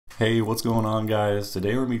Hey, what's going on, guys? Today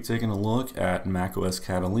we're going to be taking a look at macOS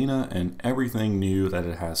Catalina and everything new that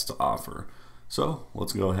it has to offer. So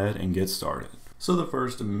let's go ahead and get started. So the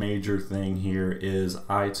first major thing here is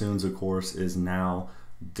iTunes, of course, is now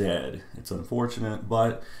dead. It's unfortunate,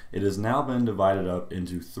 but it has now been divided up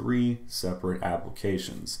into 3 separate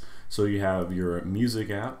applications. So you have your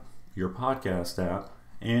music app, your podcast app,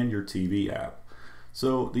 and your TV app.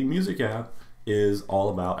 So the music app is all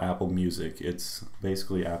about Apple Music. It's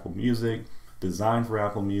basically Apple Music, designed for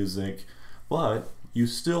Apple Music, but you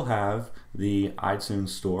still have the iTunes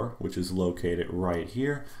store, which is located right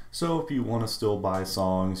here. So if you want to still buy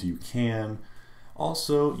songs, you can.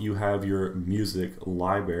 Also, you have your music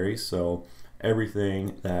library, so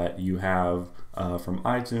everything that you have from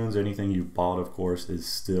iTunes, anything you've bought, of course, is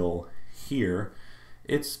still here.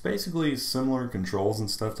 It's basically similar controls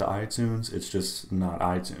and stuff to iTunes, it's just not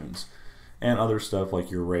iTunes. And other stuff like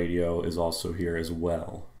your radio is also here as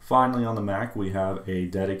well. Finally, on the Mac, we have a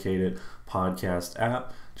dedicated podcast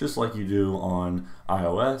app, just like you do on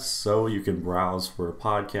iOS. So you can browse for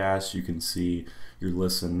podcasts, you can see your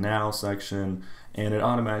Listen Now section, and it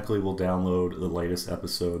automatically will download the latest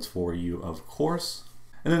episodes for you, of course.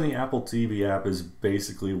 And then the Apple TV app is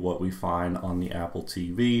basically what we find on the Apple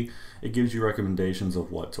TV. It gives you recommendations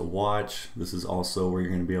of what to watch. This is also where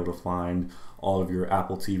you're going to be able to find all of your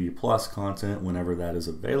Apple TV Plus content whenever that is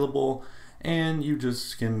available. And you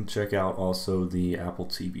just can check out also the Apple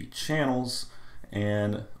TV channels.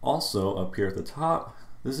 And also up here at the top,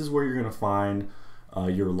 this is where you're going to find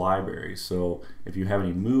your library. So if you have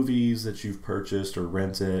any movies that you've purchased or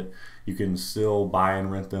rented, you can still buy and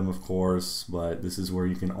rent them, of course, but this is where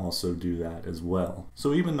you can also do that as well.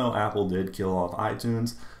 So even though Apple did kill off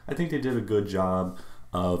iTunes, I think they did a good job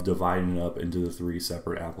of dividing it up into the 3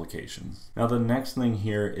 separate applications. Now the next thing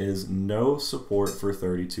here is no support for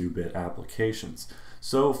 32-bit applications.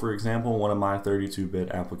 So for example, one of my 32-bit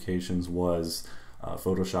applications was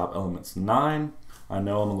Photoshop Elements 9. I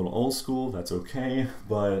know I'm a little old school, that's okay,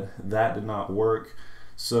 but that did not work.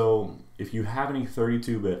 So if you have any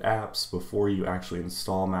 32-bit apps before you actually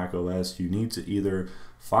install macOS, you need to either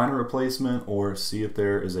find a replacement or see if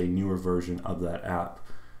there is a newer version of that app.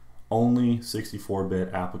 Only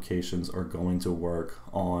 64-bit applications are going to work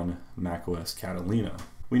on macOS Catalina.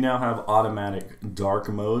 We now have automatic dark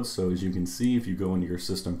mode, so as you can see, if you go into your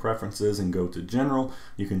system preferences and go to general,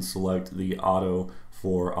 you can select the auto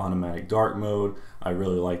for automatic dark mode. I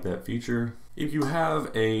really like that feature. If you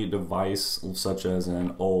have a device such as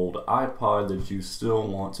an old iPod that you still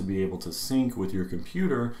want to be able to sync with your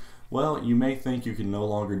computer, well, you may think you can no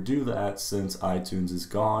longer do that since iTunes is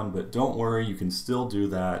gone, but don't worry, you can still do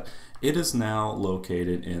that. It is now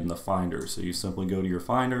located in the Finder. So you simply go to your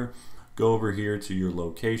Finder, go over here to your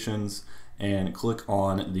locations, and click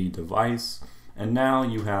on the device. And now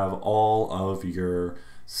you have all of your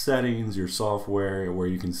settings, your software, where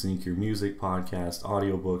you can sync your music, podcast,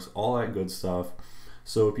 audiobooks, all that good stuff.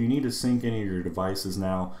 So if you need to sync any of your devices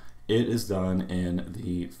now, it is done in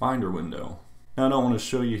the Finder window. Now I don't want to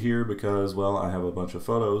show you here because, well, I have a bunch of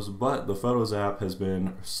photos, but the Photos app has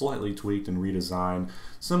been slightly tweaked and redesigned,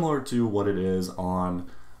 similar to what it is on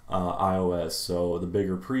iOS. So the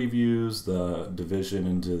bigger previews, the division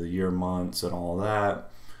into the year, months, and all that.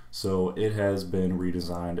 So it has been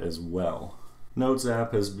redesigned as well. Notes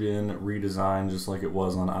app has been redesigned just like it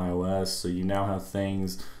was on iOS, so you now have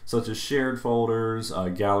things such as shared folders,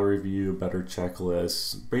 gallery view, better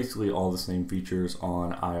checklists, basically all the same features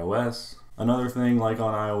on iOS. Another thing like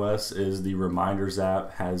on iOS is the Reminders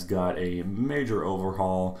app has got a major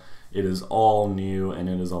overhaul. It is all new and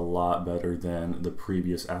it is a lot better than the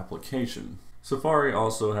previous application. Safari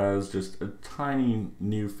also has just a tiny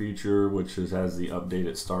new feature which has the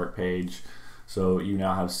updated start page. So you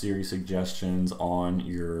now have Siri suggestions on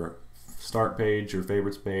your start page, your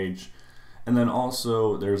favorites page, and then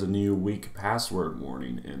also there's a new weak password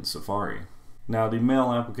warning in Safari. Now the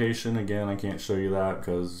mail application, again, I can't show you that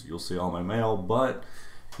because you'll see all my mail, but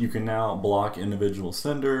you can now block individual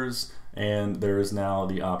senders, and there is now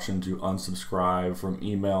the option to unsubscribe from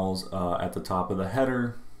emails at the top of the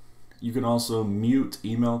header. You can also mute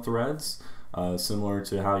email threads, similar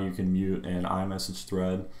to how you can mute an iMessage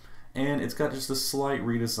thread. And it's got just a slight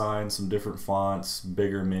redesign, some different fonts,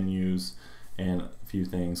 bigger menus, and a few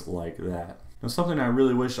things like that. Now something I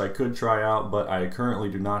really wish I could try out, but I currently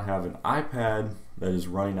do not have an iPad that is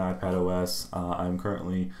running iPadOS. I'm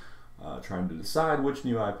currently trying to decide which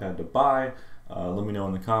new iPad to buy. Let me know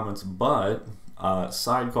in the comments, but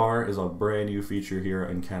Sidecar is a brand new feature here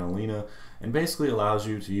in Catalina and basically allows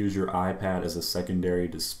you to use your iPad as a secondary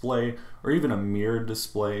display or even a mirrored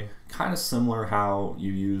display, kind of similar how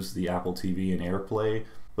you use the Apple TV and AirPlay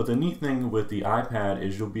But the neat thing with the iPad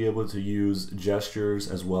is you'll be able to use gestures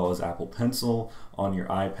as well as Apple Pencil on your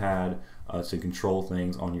iPad to control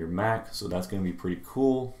things on your Mac, so that's going to be pretty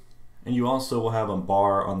cool. And you also will have a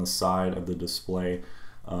bar on the side of the display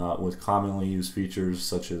with commonly used features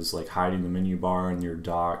such as like hiding the menu bar in your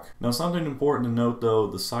dock. Now, something important to note though,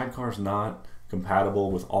 the Sidecar is not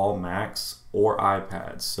compatible with all Macs or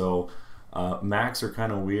iPads. So Macs are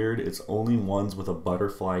kind of weird. It's only ones with a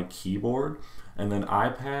butterfly keyboard. And then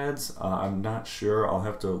iPads, I'm not sure. I'll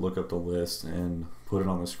have to look up the list and put it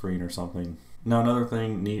on the screen or something. Now, another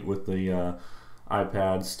thing neat with the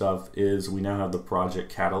iPad stuff is we now have the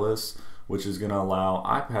Project Catalyst, which is going to allow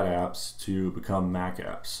iPad apps to become Mac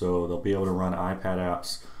apps. So they'll be able to run iPad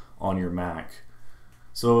apps on your Mac.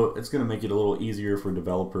 So it's going to make it a little easier for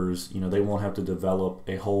developers. You know, they won't have to develop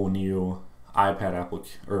a whole new iPad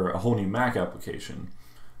application or a whole new Mac application.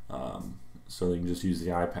 So they can just use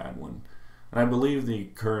the iPad one. And I believe the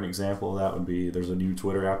current example of that would be there's a new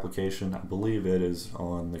Twitter application. I believe it is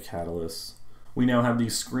on the Catalyst. We now have the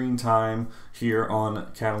screen time here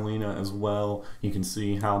on Catalina as well. You can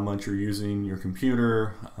see how much you're using your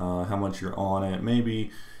computer, how much you're on it.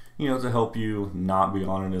 Maybe, you know, to help you not be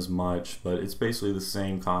on it as much, but it's basically the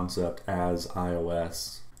same concept as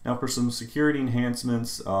iOS. Now for some security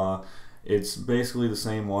enhancements, it's basically the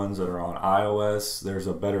same ones that are on iOS. There's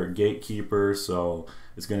a better gatekeeper, so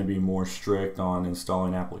it's going to be more strict on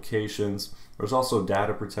installing applications. There's also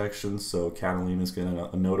data protection, so Catalina is going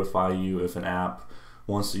to notify you if an app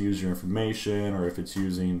wants to use your information or if it's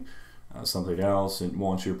using something else and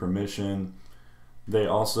wants your permission. They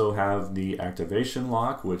also have the activation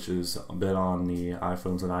lock, which has been on the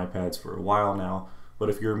iPhones and iPads for a while now.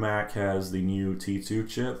 But if your Mac has the new T2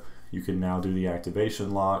 chip, you can now do the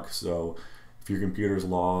activation lock. So if your computer's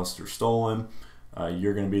lost or stolen,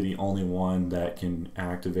 you're going to be the only one that can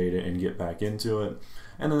activate it and get back into it.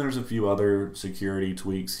 And then there's a few other security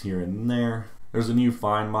tweaks here and there. There's a new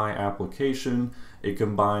Find My application. It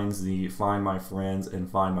combines the Find My Friends and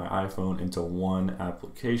Find My iPhone into one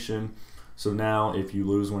application. So now if you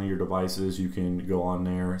lose one of your devices, you can go on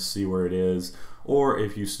there, see where it is. Or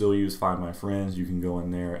if you still use Find My Friends, you can go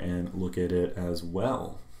in there and look at it as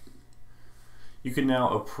well. You can now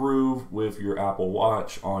approve with your Apple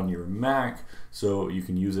Watch on your Mac, so you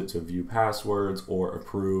can use it to view passwords or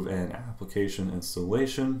approve an application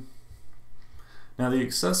installation. Now the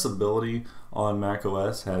accessibility on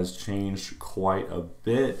macOS has changed quite a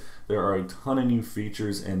bit. There are a ton of new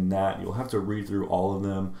features in that. You'll have to read through all of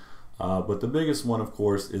them, but the biggest one of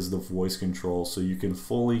course is the voice control. So you can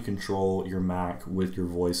fully control your Mac with your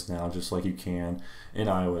voice now, just like you can in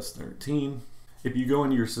iOS 13. If you go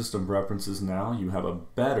into your system preferences now, you have a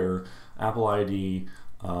better Apple ID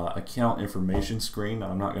account information screen. Now,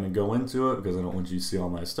 I'm not going to go into it because I don't want you to see all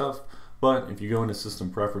my stuff, but if you go into system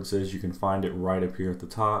preferences, you can find it right up here at the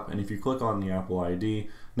top. And if you click on the Apple ID,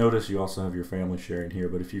 notice you also have your family sharing here,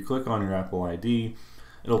 but if you click on your Apple ID,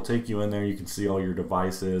 it'll take you in there. You can see all your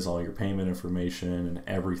devices, all your payment information, and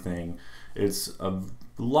everything. It's a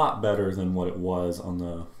lot better than what it was on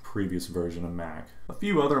the previous version of Mac. A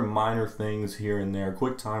few other minor things here and there.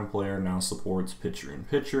 QuickTime Player now supports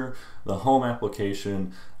picture-in-picture. The Home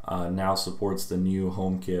application now supports the new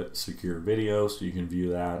HomeKit secure video, so you can view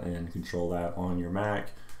that and control that on your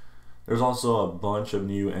Mac. There's also a bunch of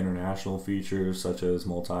new international features such as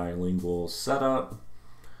multilingual setup.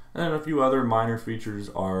 And a few other minor features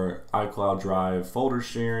are iCloud Drive folder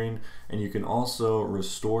sharing, and you can also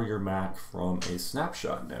restore your Mac from a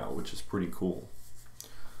snapshot now, which is pretty cool.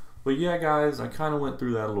 But yeah guys, I kind of went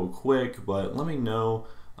through that a little quick, but let me know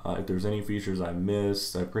if there's any features I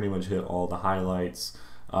missed. I pretty much hit all the highlights.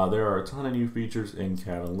 There are a ton of new features in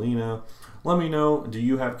Catalina. Let me know, do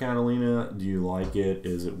you have Catalina? Do you like it?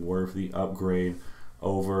 Is it worth the upgrade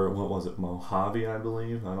over, what was it, Mojave I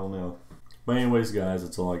believe? I don't know. But anyways guys,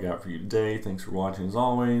 that's all I got for you today. Thanks for watching as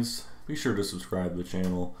always. Be sure to subscribe to the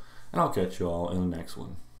channel, and I'll catch you all in the next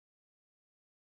one.